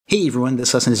Hey everyone,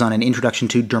 this lesson is on an introduction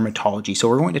to dermatology. So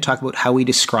we're going to talk about how we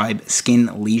describe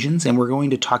skin lesions, and we're going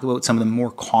to talk about some of the more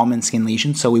common skin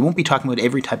lesions. So we won't be talking about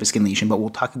every type of skin lesion, but we'll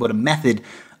talk about a method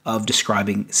of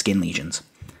describing skin lesions.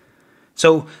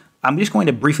 So I'm just going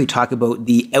to briefly talk about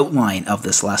the outline of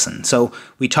this lesson. So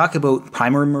we talk about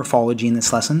primary morphology in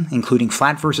this lesson, including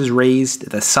flat versus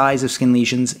raised, the size of skin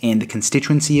lesions, and the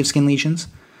constituency of skin lesions.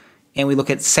 And we look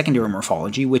at secondary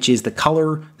morphology, which is the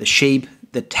color, the shape,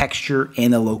 the texture,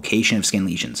 and the location of skin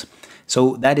lesions.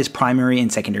 So that is primary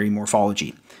and secondary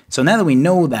morphology. So now that we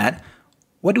know that,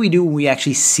 what do we do when we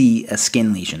actually see a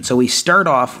skin lesion? So we start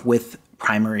off with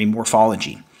primary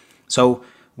morphology. So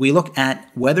we look at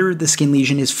whether the skin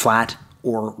lesion is flat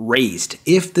or raised.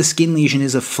 If the skin lesion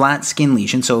is a flat skin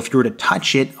lesion, so if you were to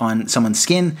touch it on someone's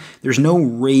skin, there's no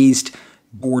raised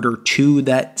border to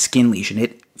that skin lesion.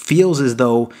 It feels as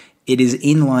though it is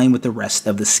in line with the rest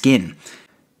of the skin.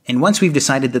 And once we've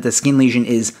decided that the skin lesion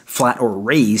is flat or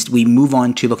raised, we move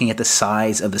on to looking at the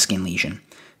size of the skin lesion.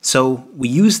 So we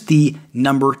use the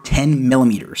number 10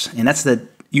 millimeters, and that's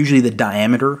usually the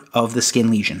diameter of the skin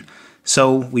lesion.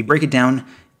 So we break it down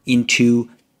into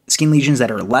skin lesions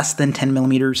that are less than 10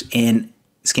 millimeters and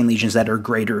skin lesions that are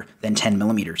greater than 10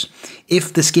 millimeters.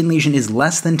 If the skin lesion is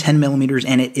less than 10 millimeters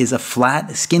and it is a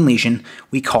flat skin lesion,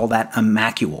 we call that a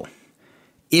macule.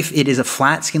 If it is a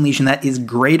flat skin lesion that is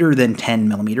greater than 10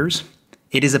 millimeters,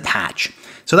 it is a patch.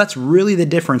 So that's really the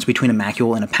difference between a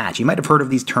macule and a patch. You might have heard of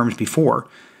these terms before.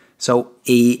 So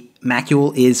a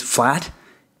macule is flat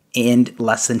and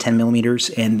less than 10 millimeters,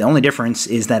 and the only difference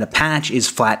is that a patch is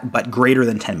flat but greater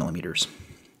than 10 millimeters.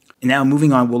 And now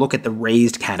moving on, we'll look at the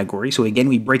raised category. So again,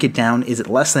 we break it down. Is it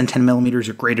less than 10 millimeters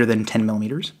or greater than 10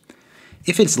 millimeters?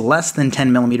 If it's less than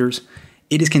 10 millimeters,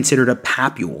 it is considered a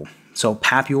papule. So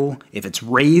papule, if it's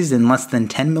raised in less than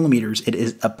 10 millimeters, it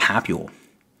is a papule.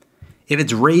 If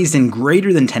it's raised in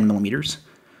greater than 10 millimeters,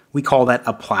 we call that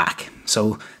a plaque.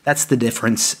 So that's the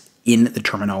difference in the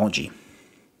terminology.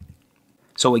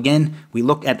 So again, we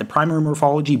look at the primary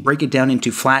morphology, break it down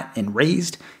into flat and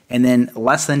raised, and then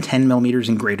less than 10 millimeters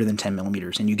and greater than 10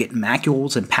 millimeters. And you get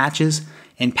macules and patches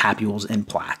and papules and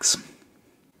plaques.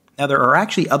 Now, there are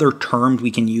actually other terms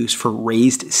we can use for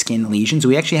raised skin lesions.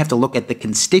 We actually have to look at the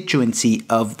constituency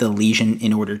of the lesion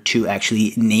in order to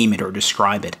actually name it or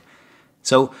describe it.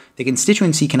 So the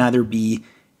constituency can either be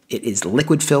it is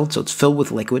liquid-filled, so it's filled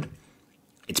with liquid,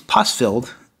 it's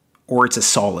pus-filled, or it's a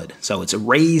solid. So it's a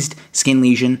raised skin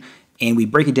lesion, and we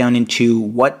break it down into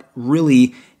what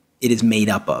really it is made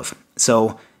up of.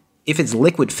 So if it's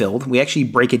liquid-filled, we actually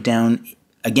break it down,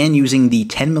 again, using the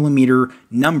 10 millimeter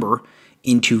number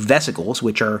into vesicles,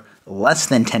 which are less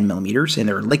than 10 millimeters, and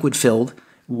they're liquid-filled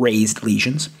raised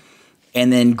lesions.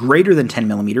 And then greater than 10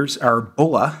 millimeters are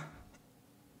bulla,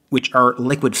 which are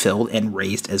liquid-filled and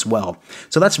raised as well.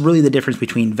 So that's really the difference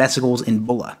between vesicles and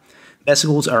bulla.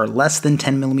 Vesicles are less than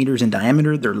 10 millimeters in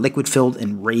diameter, they're liquid-filled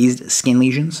and raised skin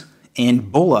lesions.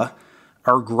 And bulla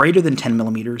are greater than 10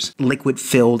 millimeters,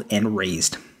 liquid-filled and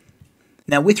raised.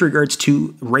 Now, with regards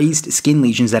to raised skin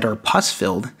lesions that are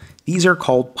pus-filled, these are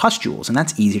called pustules, and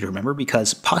that's easy to remember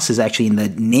because pus is actually in the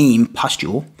name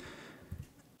pustule.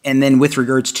 And then with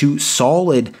regards to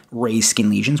solid raised skin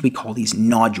lesions, we call these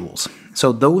nodules.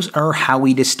 So those are how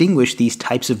we distinguish these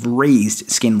types of raised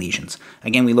skin lesions.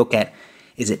 Again, we look at,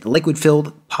 is it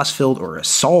liquid-filled, pus-filled, or a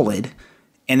solid?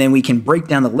 And then we can break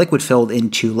down the liquid-filled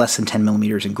into less than 10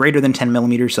 millimeters and greater than 10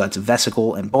 millimeters, so that's a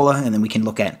vesicle and bulla. And then we can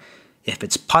look at if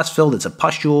it's pus-filled, it's a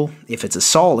pustule. If it's a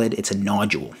solid, it's a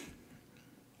nodule.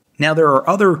 Now, there are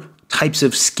other types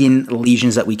of skin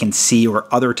lesions that we can see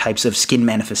or other types of skin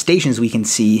manifestations we can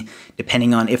see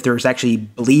depending on if there's actually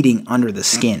bleeding under the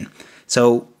skin.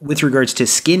 So with regards to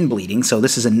skin bleeding, so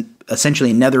this is essentially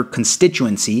another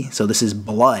constituency. So this is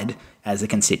blood as a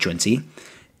constituency.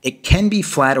 It can be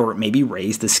flat or it may be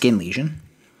raised, the skin lesion.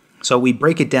 So we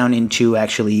break it down into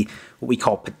actually what we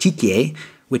call petechiae,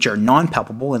 which are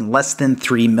non-palpable and less than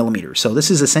 3 millimeters. So this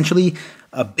is essentially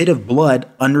a bit of blood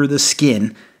under the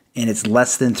skin, and it's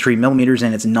less than 3 millimeters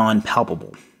and it's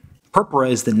non-palpable. Purpura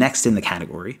is the next in the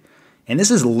category, and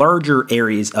this is larger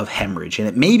areas of hemorrhage, and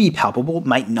it may be palpable,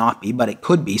 might not be, but it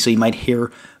could be, so you might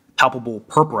hear palpable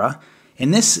purpura,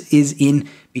 and this is in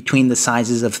between the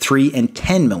sizes of 3 and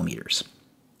 10 millimeters.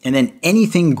 And then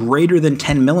anything greater than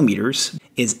 10 millimeters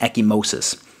is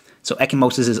ecchymosis. So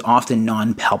ecchymosis is often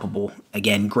non-palpable,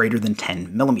 again, greater than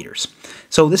 10 millimeters.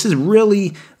 So this is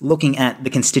really looking at the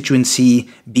constituency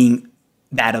being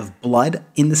that of blood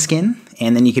in the skin,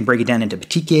 and then you can break it down into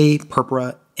petechiae,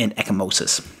 purpura, and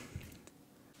ecchymosis.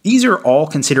 These are all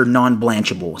considered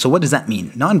non-blanchable. So what does that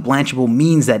mean? Non-blanchable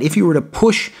means that if you were to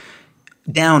push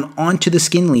down onto the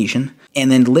skin lesion,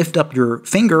 and then lift up your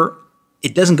finger,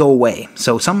 it doesn't go away.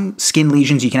 So some skin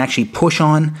lesions you can actually push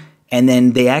on, and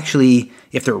then they actually,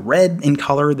 if they're red in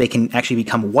color, they can actually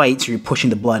become white, so you're pushing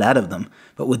the blood out of them.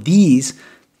 But with these,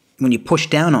 when you push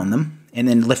down on them and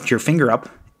then lift your finger up,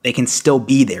 they can still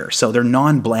be there. So they're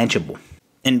non-blanchable.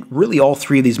 And really all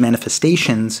three of these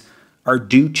manifestations are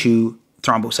due to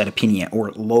thrombocytopenia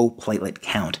or low platelet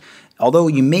count. Although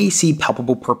you may see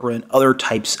palpable purpura in other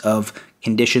types of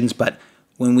conditions, but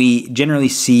when we generally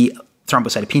see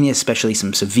thrombocytopenia, especially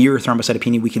some severe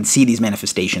thrombocytopenia, we can see these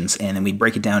manifestations, and then we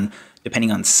break it down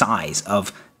depending on size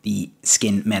of the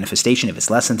skin manifestation. If it's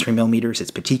less than 3 millimeters,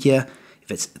 it's petechia.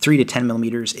 If it's 3 to 10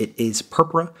 millimeters, it is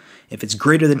purpura. If it's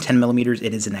greater than 10 millimeters,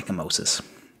 it is an ecchymosis.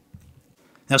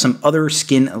 Now, some other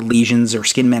skin lesions or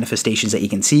skin manifestations that you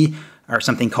can see are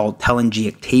something called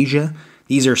telangiectasia.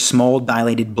 These are small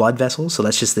dilated blood vessels, so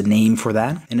that's just the name for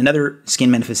that. And another skin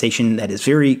manifestation that is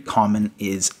very common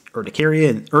is urticaria.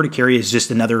 And urticaria is just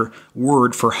another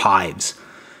word for hives.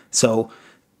 So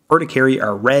urticaria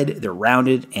are red, they're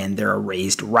rounded, and they're a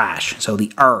raised rash. So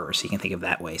the R's, you can think of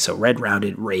that way. So red,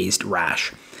 rounded, raised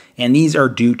rash. And these are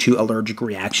due to allergic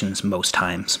reactions most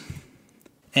times.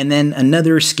 And then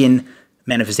another skin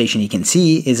manifestation you can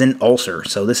see is an ulcer.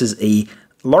 So this is a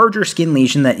larger skin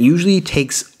lesion that usually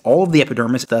takes all of the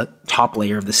epidermis, the top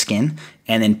layer of the skin,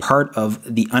 and then part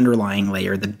of the underlying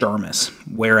layer, the dermis.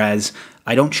 Whereas,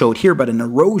 I don't show it here, but an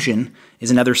erosion is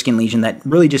another skin lesion that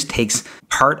really just takes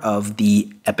part of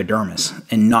the epidermis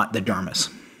and not the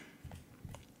dermis.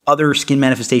 Other skin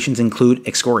manifestations include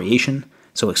excoriation.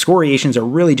 So excoriations are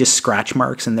really just scratch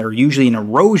marks, and they're usually an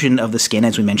erosion of the skin,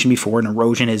 as we mentioned before. An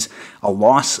erosion is a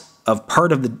loss of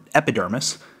part of the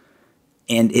epidermis,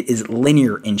 and it is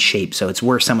linear in shape, so it's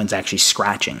where someone's actually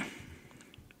scratching.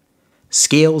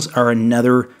 Scales are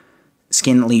another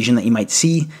skin lesion that you might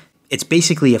see. It's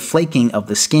basically a flaking of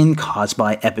the skin caused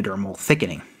by epidermal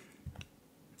thickening.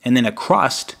 And then a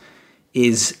crust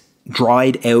is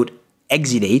dried out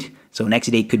exudate. So an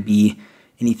exudate could be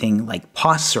anything like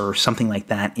pus or something like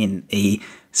that in a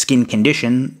skin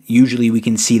condition. Usually we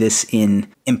can see this in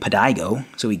impetigo,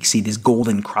 so we can see these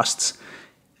golden crusts.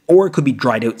 Or it could be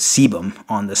dried out sebum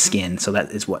on the skin, so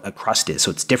that is what a crust is.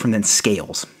 So it's different than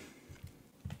scales.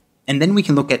 And then we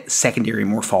can look at secondary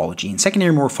morphology. And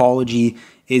secondary morphology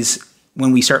is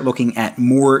when we start looking at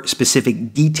more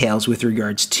specific details with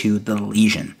regards to the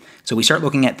lesion. So we start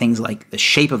looking at things like the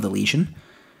shape of the lesion.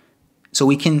 So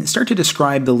we can start to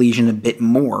describe the lesion a bit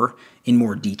more in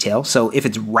more detail. So if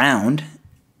it's round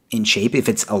in shape, if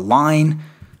it's a line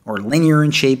or linear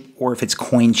in shape, or if it's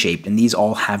coin-shaped, and these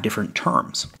all have different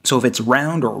terms. So if it's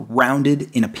round or rounded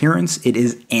in appearance, it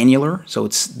is annular, so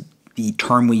it's the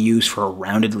term we use for a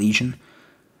rounded lesion.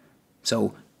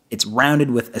 So it's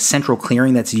rounded with a central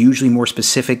clearing that's usually more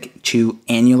specific to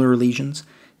annular lesions.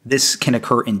 This can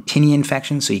occur in tinea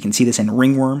infections, so you can see this in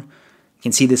ringworm. You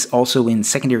can see this also in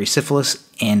secondary syphilis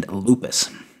and lupus.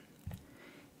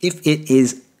 If it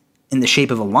is in the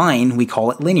shape of a line, we call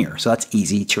it linear, so that's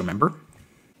easy to remember.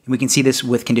 And we can see this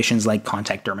with conditions like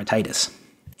contact dermatitis.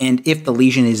 And if the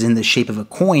lesion is in the shape of a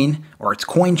coin, or it's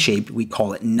coin-shaped, we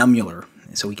call it nummular.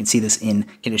 So we can see this in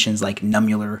conditions like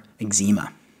nummular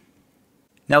eczema.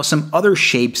 Now, some other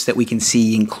shapes that we can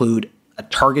see include a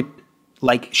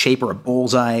target-like shape or a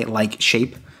bullseye-like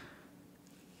shape,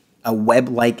 a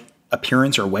web-like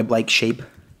appearance or web-like shape,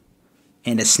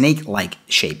 and a snake-like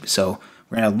shape. So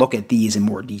we're going to look at these in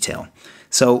more detail.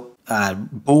 So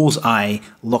bullseye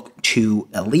look to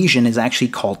a lesion is actually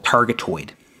called targetoid.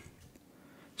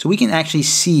 So we can actually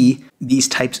see these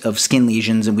types of skin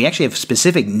lesions, and we actually have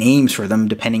specific names for them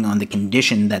depending on the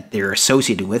condition that they're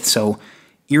associated with. So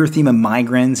erythema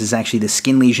migrans is actually the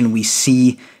skin lesion we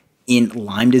see in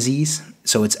Lyme disease.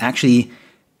 So it's actually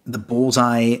the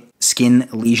bullseye skin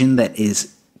lesion that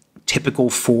is typical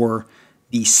for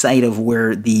the site of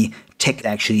where the tick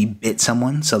actually bit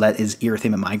someone. So that is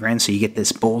erythema migrans. So you get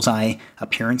this bullseye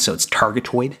appearance, so it's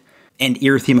targetoid. And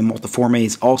erythema multiforme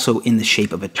is also in the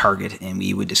shape of a target, and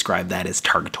we would describe that as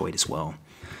targetoid as well.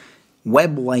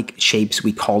 Web-like shapes,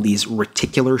 we call these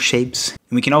reticular shapes.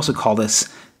 And we can also call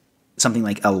this something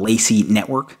like a lacy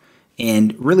network.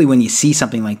 And really when you see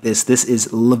something like this is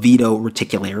livedo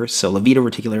reticularis. So livedo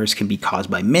reticularis can be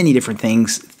caused by many different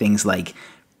things like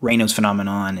Raynaud's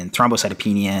phenomenon and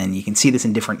thrombocytopenia, and you can see this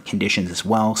in different conditions as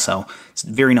well. So it's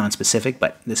very nonspecific,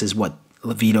 but this is what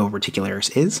livedo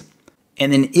reticularis is.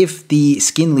 And then if the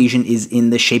skin lesion is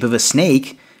in the shape of a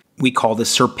snake, we call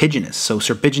this serpiginous. So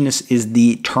serpiginous is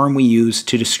the term we use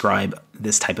to describe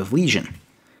this type of lesion.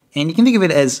 And you can think of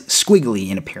it as squiggly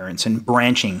in appearance and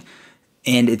branching.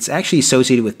 And it's actually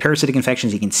associated with parasitic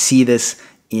infections. You can see this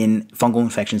in fungal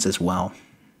infections as well.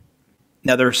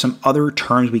 Now, there are some other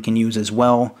terms we can use as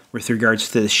well with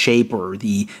regards to the shape or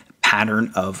the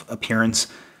pattern of appearance.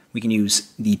 We can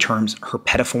use the terms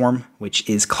herpetiform, which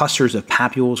is clusters of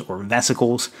papules or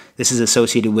vesicles. This is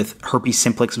associated with herpes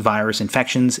simplex virus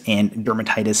infections and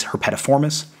dermatitis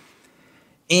herpetiformis.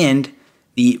 And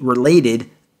the related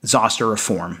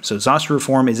zosteriform. So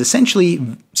zosteriform is essentially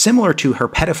similar to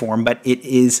herpetiform, but it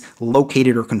is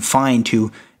located or confined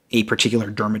to a particular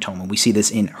dermatoma. We see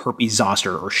this in herpes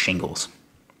zoster or shingles.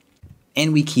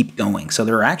 And we keep going. So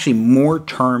there are actually more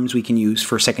terms we can use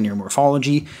for secondary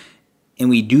morphology, and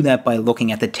we do that by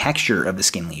looking at the texture of the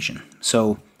skin lesion.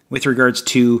 So with regards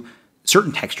to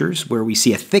certain textures where we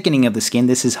see a thickening of the skin,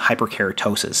 this is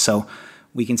hyperkeratosis. So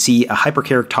we can see a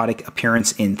hyperkeratotic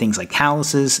appearance in things like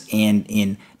calluses and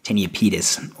in tinea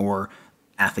pedis or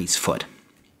athlete's foot.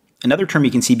 Another term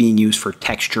you can see being used for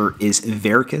texture is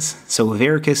verrucous. So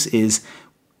verrucous is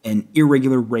an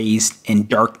irregular, raised, and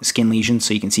dark skin lesion.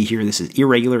 So you can see here, this is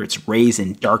irregular, it's raised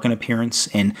and dark in appearance.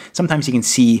 And sometimes you can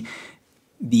see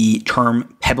the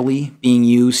term pebbly being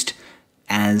used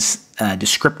as a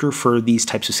descriptor for these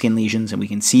types of skin lesions. And we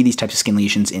can see these types of skin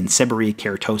lesions in seborrheic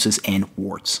keratosis and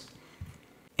warts.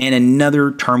 And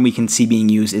another term we can see being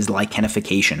used is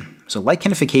lichenification. So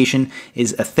lichenification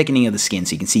is a thickening of the skin.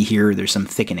 So you can see here, there's some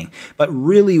thickening. But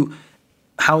really,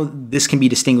 how this can be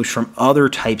distinguished from other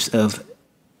types of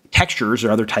textures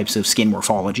or other types of skin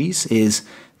morphologies is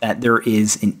that there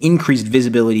is an increased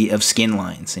visibility of skin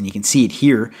lines. And you can see it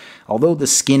here. Although the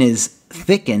skin is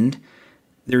thickened,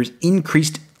 there's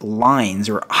increased lines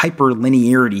or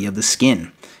hyperlinearity of the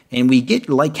skin. And we get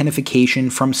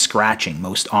lichenification from scratching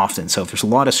most often. So if there's a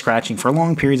lot of scratching for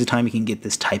long periods of time, you can get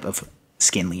this type of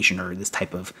skin lesion or this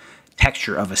type of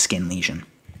texture of a skin lesion.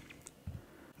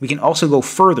 We can also go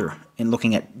further in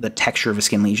looking at the texture of a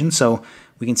skin lesion. So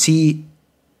we can see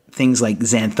things like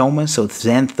xanthomas. So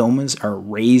xanthomas are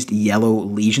raised yellow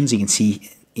lesions you can see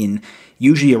in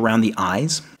usually around the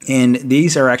eyes. And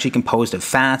these are actually composed of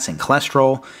fats and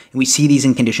cholesterol. And we see these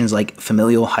in conditions like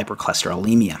familial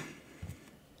hypercholesterolemia.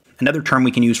 Another term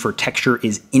we can use for texture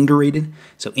is indurated.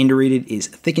 So indurated is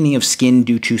thickening of skin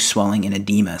due to swelling and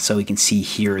edema. So we can see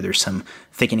here there's some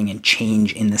thickening and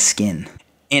change in the skin.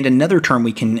 And another term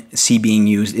we can see being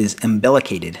used is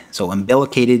umbilicated. So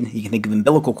umbilicated, you can think of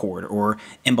umbilical cord or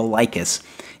umbilicus.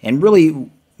 And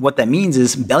really what that means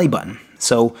is belly button.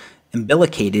 So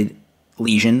umbilicated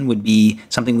lesion would be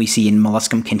something we see in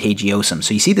molluscum contagiosum.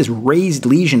 So you see this raised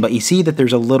lesion, but you see that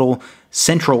there's a little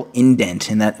central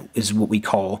indent, and that is what we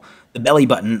call the belly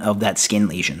button of that skin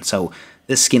lesion. So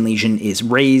this skin lesion is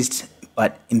raised,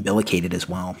 but umbilicated as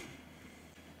well.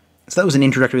 So that was an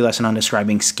introductory lesson on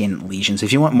describing skin lesions.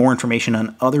 If you want more information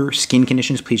on other skin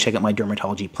conditions, please check out my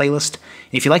dermatology playlist.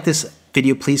 And if you like this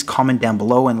video, please comment down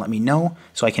below and let me know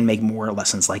so I can make more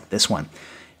lessons like this one.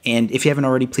 And if you haven't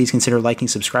already, please consider liking,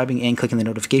 subscribing, and clicking the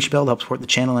notification bell to help support the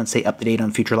channel and stay up to date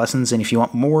on future lessons. And if you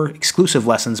want more exclusive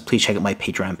lessons, please check out my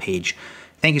Patreon page.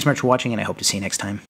 Thank you so much for watching, and I hope to see you next time.